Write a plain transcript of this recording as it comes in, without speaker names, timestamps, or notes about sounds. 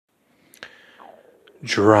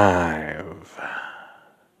Drive.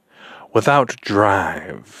 Without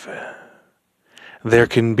drive, there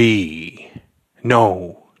can be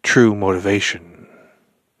no true motivation.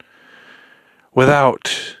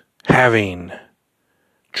 Without having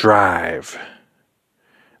drive,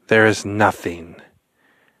 there is nothing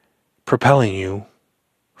propelling you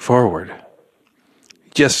forward.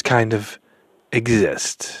 You just kind of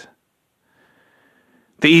exist.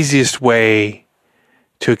 The easiest way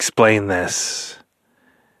to explain this,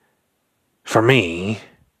 for me,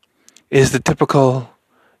 is the typical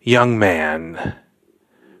young man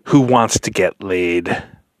who wants to get laid.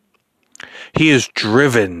 He is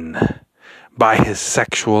driven by his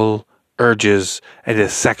sexual urges and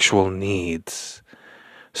his sexual needs.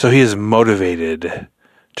 So he is motivated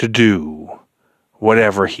to do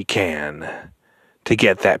whatever he can to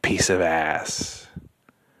get that piece of ass.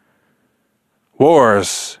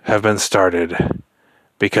 Wars have been started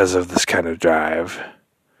because of this kind of drive.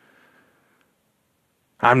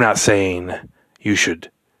 I'm not saying you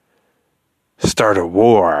should start a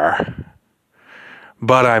war,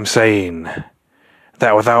 but I'm saying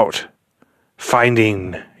that without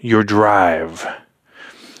finding your drive,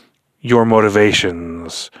 your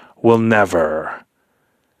motivations will never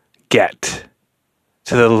get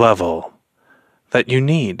to the level that you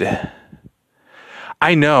need.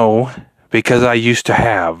 I know because I used to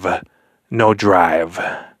have no drive.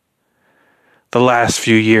 The last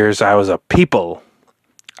few years I was a people.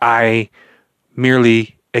 I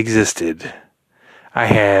merely existed. I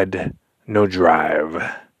had no drive.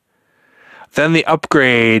 Then the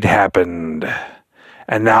upgrade happened,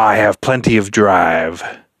 and now I have plenty of drive.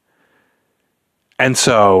 And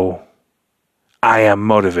so, I am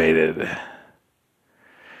motivated.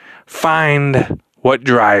 Find what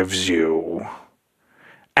drives you,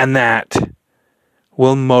 and that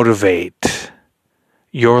will motivate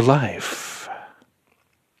your life.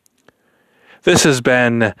 This has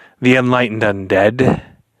been The Enlightened Undead.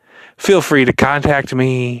 Feel free to contact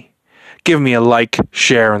me. Give me a like,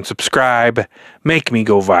 share, and subscribe. Make me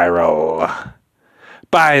go viral.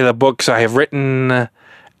 Buy the books I have written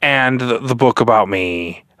and the book about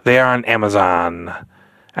me. They are on Amazon.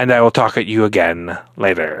 And I will talk at you again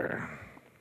later.